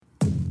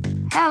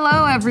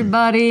Hello,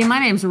 everybody. My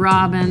name's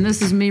Robin.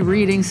 This is me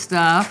reading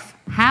stuff.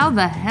 How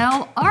the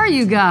hell are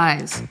you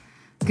guys?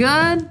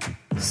 Good?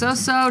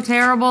 So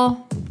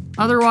terrible?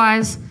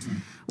 Otherwise?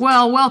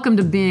 Well, welcome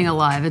to being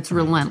alive. It's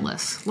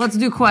relentless. Let's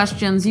do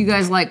questions. You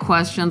guys like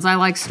questions. I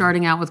like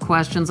starting out with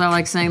questions. I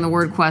like saying the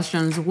word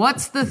questions.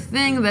 What's the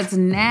thing that's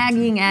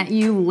nagging at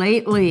you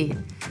lately?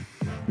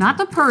 Not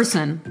the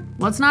person.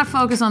 Let's not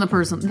focus on the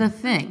person. The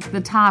thing,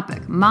 the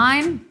topic.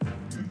 Mine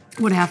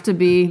would have to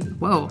be,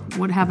 whoa,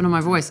 what happened to my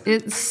voice?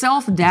 It's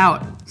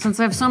self-doubt. Since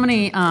I have so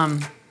many, I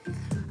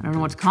don't know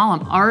what to call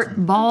them,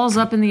 art balls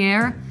up in the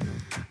air,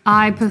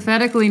 I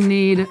pathetically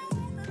need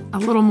a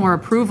little more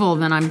approval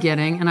than I'm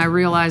getting, and I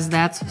realize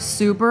that's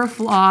super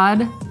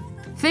flawed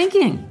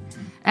thinking.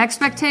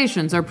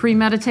 Expectations are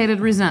premeditated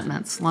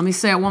resentments. Let me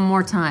say it one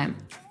more time,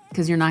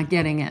 because you're not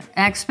getting it.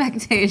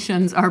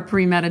 Expectations are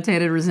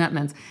premeditated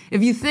resentments.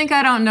 If you think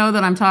I don't know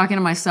that I'm talking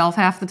to myself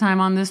half the time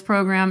on this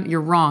program,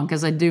 you're wrong,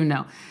 because I do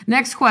know.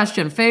 Next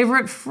question,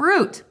 favorite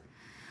fruit?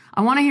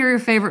 I want to hear your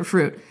favorite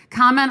fruit.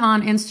 Comment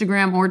on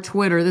Instagram or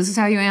Twitter. This is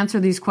how you answer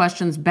these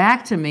questions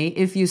back to me,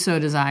 if you so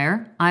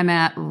desire. I'm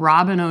at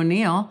Robin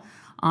O'Neill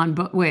on,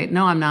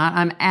 I'm not.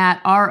 I'm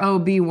at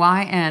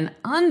ROBYN_ONEIL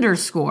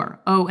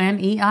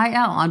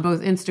on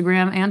both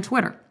Instagram and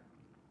Twitter.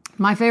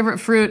 My favorite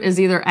fruit is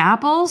either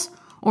apples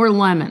or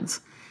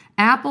lemons.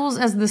 Apples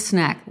as the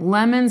snack.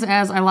 Lemons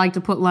as I like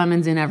to put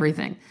lemons in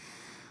everything.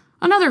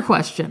 Another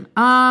question.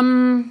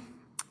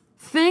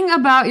 Thing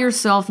about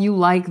yourself you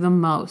like the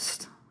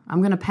most. I'm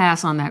going to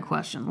pass on that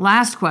question.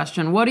 Last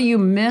question. What do you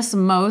miss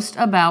most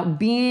about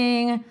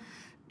being,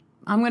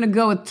 I'm going to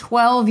go with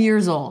 12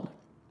 years old?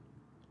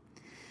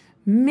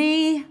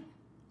 Me,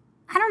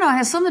 I don't know, it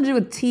has something to do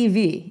with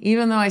TV,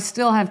 even though I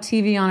still have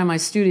TV on in my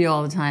studio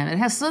all the time. It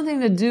has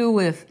something to do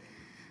with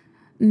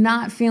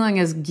not feeling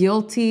as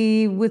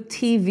guilty with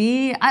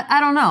TV. I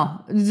don't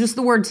know. Just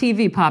the word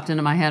TV popped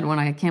into my head when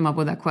I came up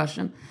with that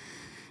question.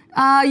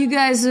 You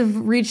guys have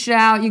reached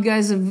out. You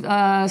guys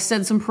have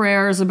said some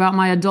prayers about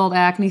my adult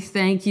acne.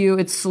 Thank you.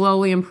 It's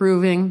slowly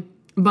improving,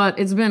 but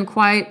it's been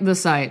quite the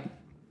sight.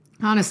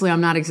 Honestly,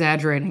 I'm not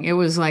exaggerating. It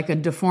was like a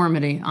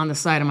deformity on the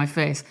side of my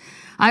face.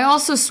 I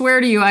also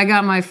swear to you, I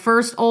got my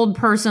first old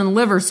person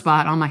liver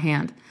spot on my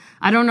hand.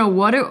 I don't know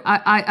what it.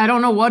 I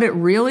don't know what it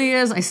really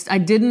is. I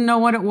didn't know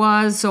what it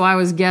was, so I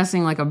was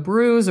guessing like a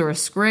bruise or a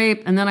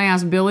scrape. And then I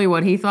asked Billy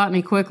what he thought, and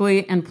he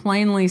quickly and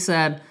plainly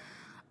said,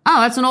 "Oh,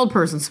 that's an old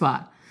person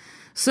spot."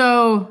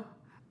 So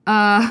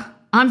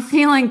I'm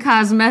feeling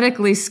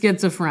cosmetically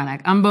schizophrenic.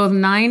 I'm both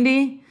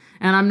 90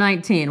 and I'm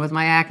 19 with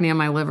my acne and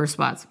my liver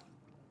spots.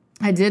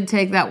 I did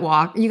take that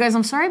walk. You guys,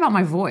 I'm sorry about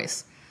my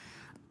voice.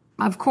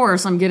 Of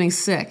course, I'm getting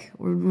sick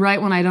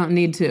right when I don't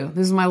need to.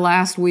 This is my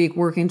last week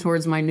working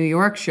towards my New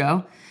York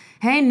show.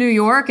 Hey, New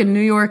York and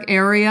New York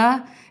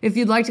area, if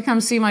you'd like to come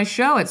see my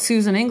show at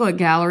Susan Inglet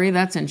Gallery,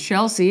 that's in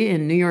Chelsea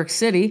in New York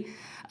City,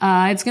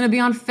 it's going to be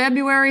on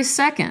February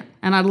 2nd,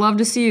 and I'd love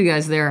to see you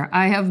guys there.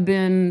 I have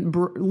been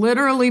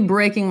literally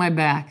breaking my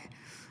back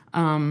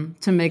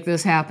to make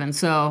this happen,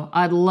 so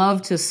I'd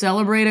love to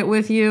celebrate it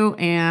with you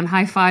and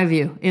high-five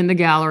you in the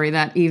gallery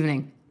that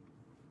evening.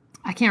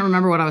 I can't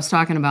remember what I was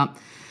talking about.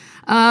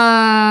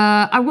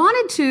 I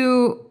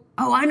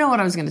know what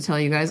I was going to tell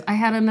you guys. I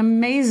had an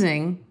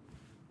amazing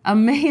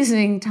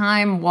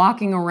time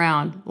walking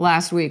around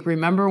last week.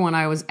 Remember when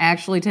I was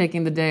actually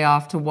taking the day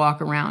off to walk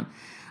around?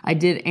 I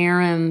did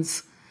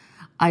errands.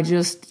 I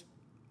just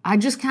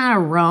kind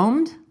of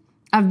roamed.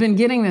 I've been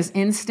getting this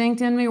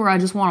instinct in me where I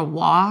just want to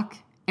walk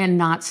and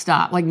not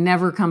stop, like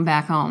never come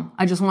back home.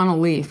 I just want to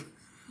leave.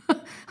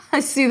 I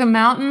see the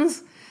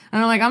mountains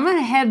and I'm like, I'm going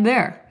to head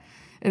there.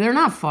 They're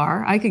not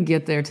far. I could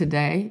get there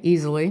today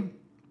easily.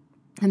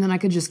 And then I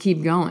could just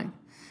keep going.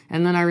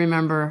 And then I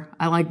remember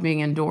I like being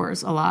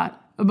indoors a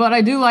lot. But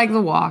I do like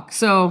the walk.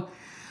 So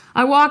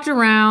I walked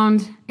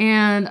around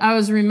and I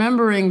was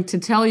remembering to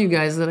tell you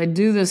guys that I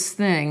do this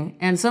thing.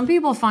 And some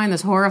people find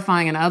this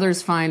horrifying and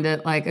others find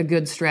it like a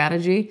good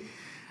strategy.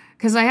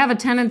 Because I have a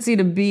tendency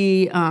to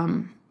be,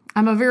 I'm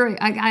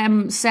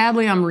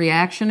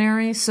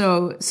reactionary.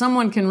 So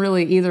someone can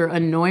really either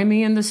annoy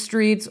me in the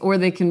streets or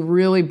they can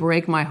really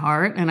break my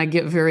heart. And I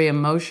get very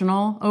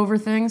emotional over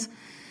things.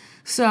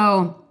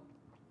 So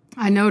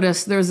I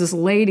noticed there's this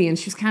lady and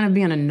she's kind of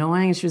being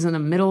annoying. And she was in the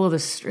middle of the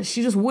street.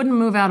 She just wouldn't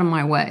move out of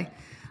my way.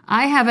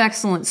 I have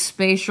excellent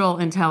spatial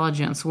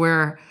intelligence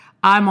where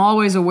I'm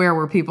always aware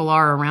where people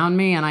are around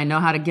me and I know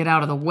how to get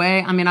out of the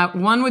way. I mean,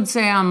 one would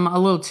say I'm a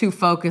little too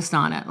focused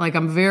on it. Like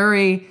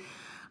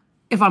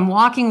if I'm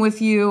walking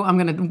with you, I'm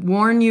going to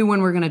warn you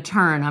when we're going to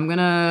turn. I'm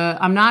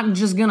not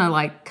just going to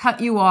like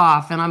cut you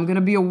off, and I'm going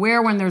to be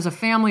aware when there's a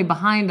family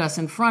behind us,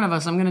 in front of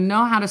us. I'm going to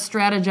know how to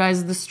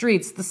strategize the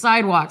streets, the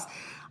sidewalks.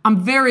 I'm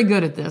very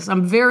good at this.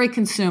 I'm very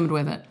consumed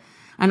with it.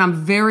 And I'm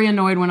very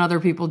annoyed when other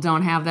people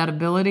don't have that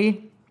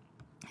ability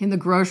in the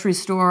grocery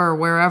store or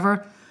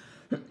wherever.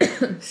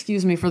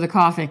 Excuse me for the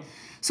coughing.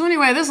 So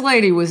anyway, this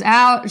lady was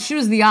out. She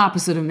was the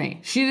opposite of me.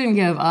 She didn't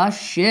give a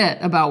shit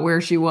about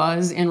where she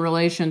was in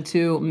relation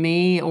to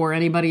me or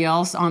anybody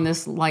else on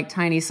this like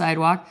tiny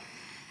sidewalk.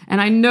 And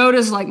I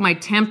noticed like my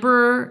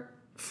temper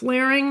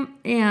flaring.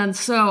 And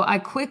so I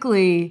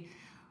quickly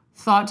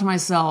thought to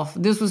myself,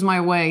 this was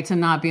my way to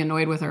not be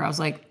annoyed with her. I was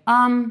like,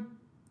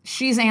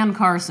 she's Ann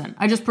Carson.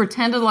 I just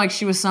pretended like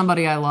she was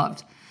somebody I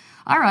loved.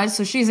 All right,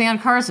 so she's Ann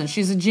Carson.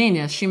 She's a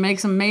genius. She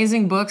makes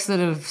amazing books that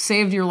have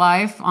saved your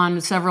life on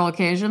several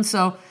occasions.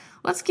 So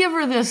let's give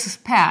her this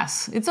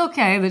pass. It's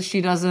okay that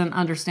she doesn't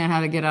understand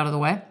how to get out of the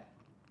way.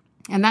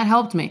 And that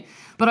helped me.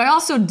 But I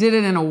also did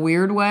it in a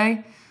weird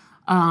way.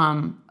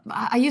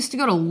 I used to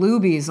go to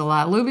Luby's a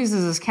lot. Luby's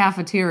is this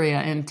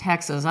cafeteria in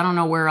Texas. I don't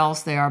know where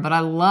else they are, but I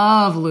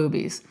love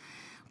Luby's.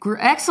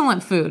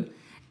 Excellent food.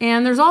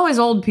 And there's always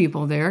old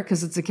people there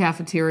because it's a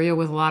cafeteria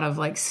with a lot of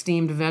like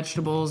steamed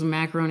vegetables,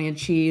 macaroni and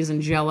cheese,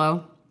 and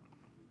Jell-O.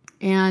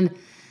 And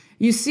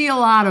you see a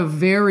lot of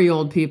very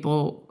old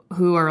people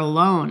who are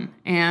alone.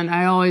 And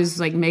I always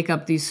like make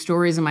up these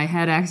stories in my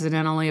head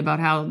accidentally about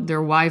how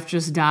their wife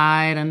just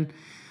died and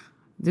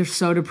they're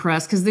so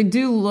depressed because they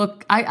do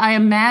look, I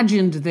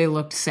imagined they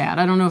looked sad.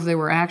 I don't know if they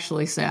were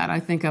actually sad. I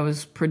think I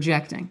was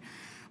projecting.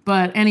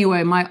 But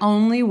anyway, my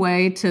only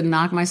way to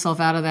knock myself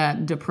out of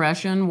that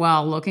depression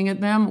while looking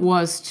at them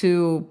was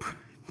to,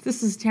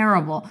 this is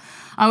terrible,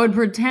 I would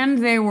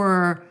pretend they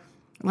were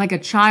like a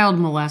child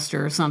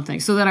molester or something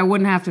so that I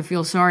wouldn't have to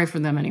feel sorry for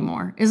them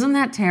anymore. Isn't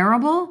that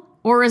terrible?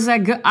 Or is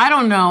that good? I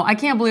don't know. I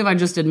can't believe I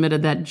just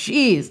admitted that.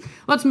 Jeez.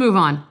 Let's move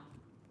on.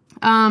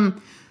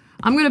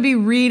 I'm going to be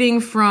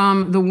reading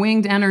from The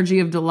Winged Energy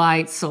of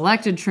Delight,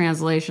 selected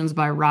translations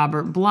by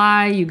Robert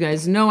Bly. You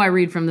guys know I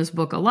read from this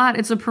book a lot.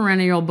 It's a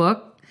perennial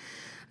book,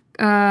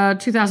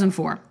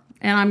 2004.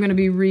 And I'm going to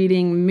be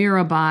reading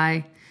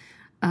Mirabai,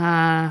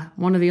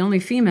 one of the only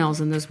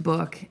females in this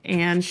book.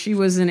 And she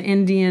was an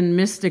Indian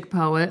mystic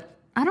poet.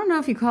 I don't know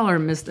if you call her a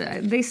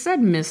mystic. They said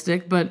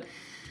mystic, but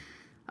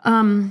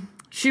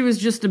she was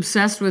just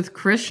obsessed with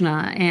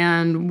Krishna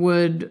and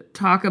would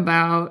talk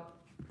about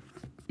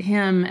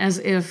him as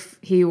if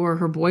he were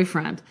her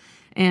boyfriend.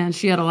 And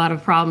she had a lot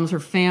of problems. Her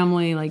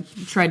family like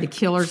tried to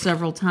kill her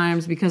several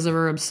times because of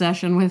her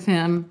obsession with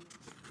him.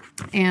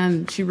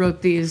 And she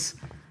wrote these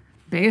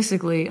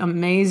basically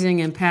amazing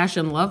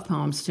impassioned love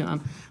poems to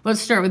him.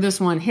 Let's start with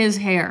this one, His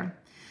Hair.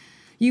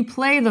 You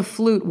play the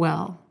flute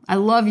well. I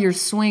love your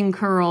swing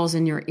curls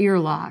and your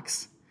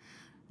earlocks.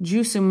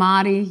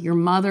 Jusumati, your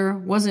mother,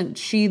 wasn't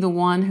she the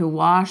one who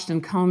washed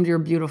and combed your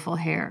beautiful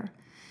hair?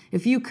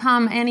 If you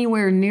come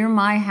anywhere near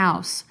my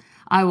house,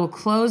 I will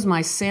close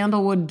my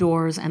sandalwood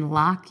doors and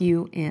lock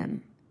you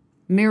in.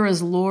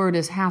 Mira's lord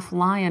is half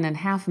lion and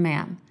half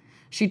man.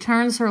 She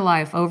turns her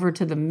life over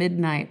to the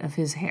midnight of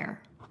his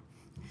hair.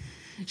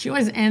 She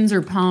always ends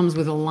her poems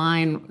with a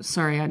line,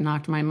 sorry, I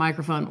knocked my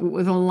microphone,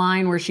 with a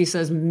line where she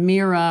says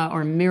Mira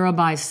or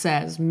Mirabai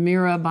says,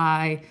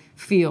 Mirabai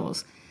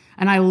feels.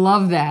 And I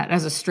love that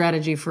as a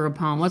strategy for a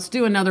poem. Let's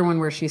do another one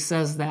where she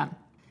says that.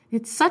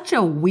 It's such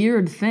a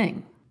weird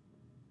thing,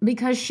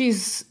 because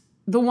she's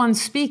the one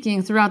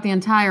speaking throughout the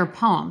entire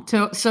poem.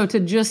 So to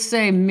just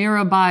say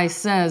Mirabai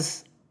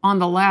says on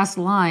the last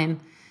line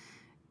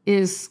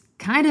is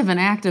kind of an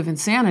act of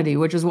insanity,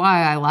 which is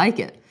why I like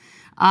it.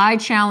 I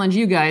challenge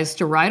you guys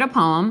to write a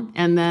poem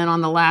and then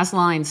on the last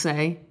line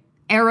say,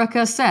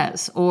 Erica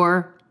says,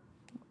 or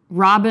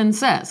Robin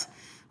says,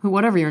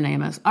 whatever your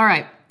name is. All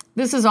right,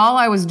 this is all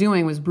I was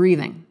doing was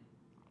breathing.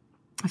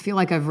 I feel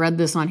like I've read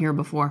this on here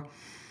before.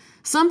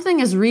 Something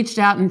has reached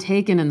out and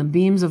taken in the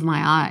beams of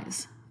my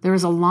eyes. There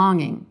is a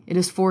longing. It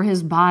is for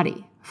his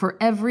body, for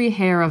every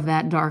hair of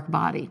that dark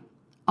body.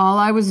 All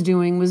I was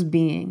doing was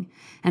being,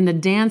 and the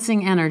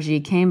dancing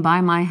energy came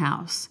by my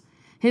house.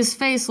 His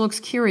face looks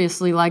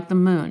curiously like the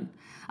moon.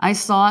 I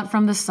saw it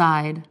from the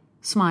side,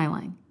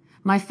 smiling.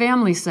 My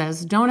family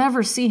says, don't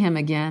ever see him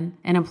again,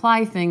 and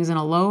imply things in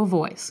a low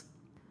voice.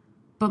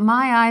 But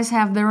my eyes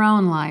have their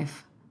own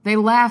life. They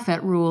laugh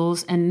at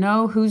rules and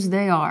know whose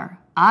they are.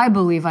 I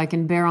believe I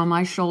can bear on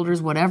my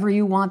shoulders whatever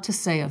you want to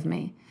say of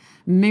me.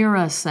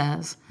 Mira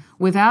says,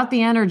 without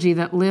the energy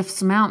that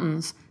lifts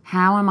mountains,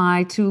 how am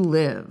I to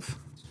live?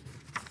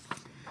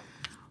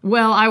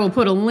 Well, I will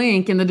put a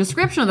link in the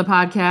description of the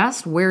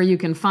podcast where you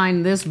can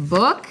find this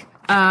book.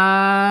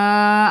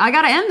 I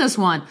got to end this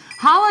one.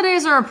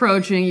 Holidays are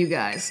approaching, you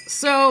guys.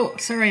 So,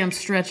 sorry, I'm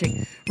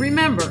stretching.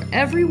 Remember,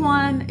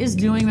 everyone is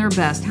doing their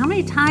best. How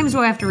many times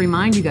do I have to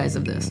remind you guys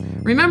of this?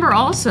 Remember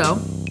also,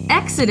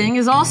 exiting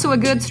is also a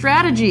good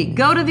strategy.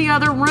 Go to the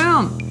other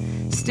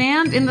room.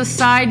 Stand in the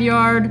side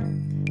yard.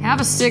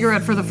 Have a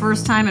cigarette for the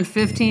first time in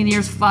 15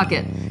 years. Fuck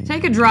it.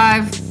 Take a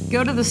drive.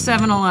 Go to the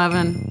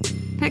 7-Eleven.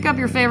 Pick up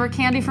your favorite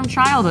candy from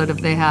childhood if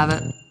they have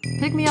it.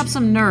 Pick me up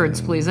some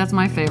Nerds, please. That's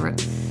my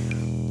favorite.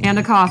 And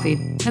a coffee.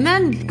 And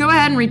then go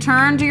ahead and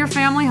return to your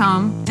family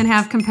home and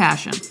have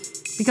compassion.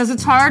 Because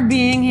it's hard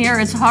being here.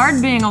 It's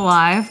hard being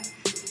alive.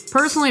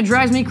 Personally, it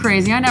drives me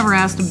crazy. I never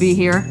asked to be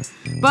here.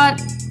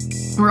 But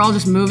we're all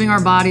just moving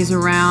our bodies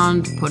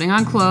around, putting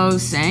on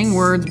clothes, saying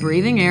words,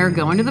 breathing air,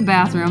 going to the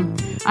bathroom.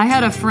 I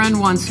had a friend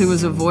once who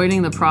was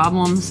avoiding the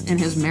problems in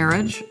his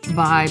marriage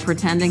by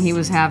pretending he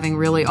was having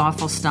really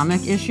awful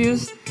stomach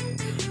issues.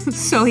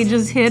 So he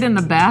just hid in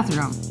the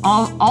bathroom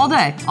all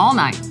day, all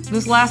night.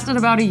 This lasted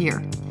about a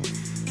year.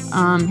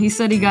 He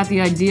said he got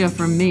the idea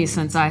from me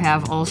since I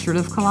have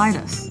ulcerative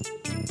colitis.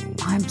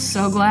 I'm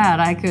so glad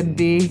I could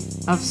be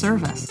of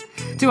service.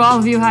 To all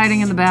of you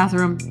hiding in the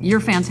bathroom, you're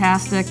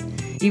fantastic.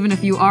 Even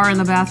if you are in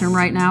the bathroom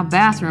right now,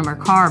 bathroom or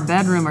car,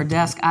 bedroom or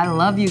desk, I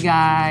love you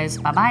guys.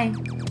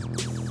 Bye-bye.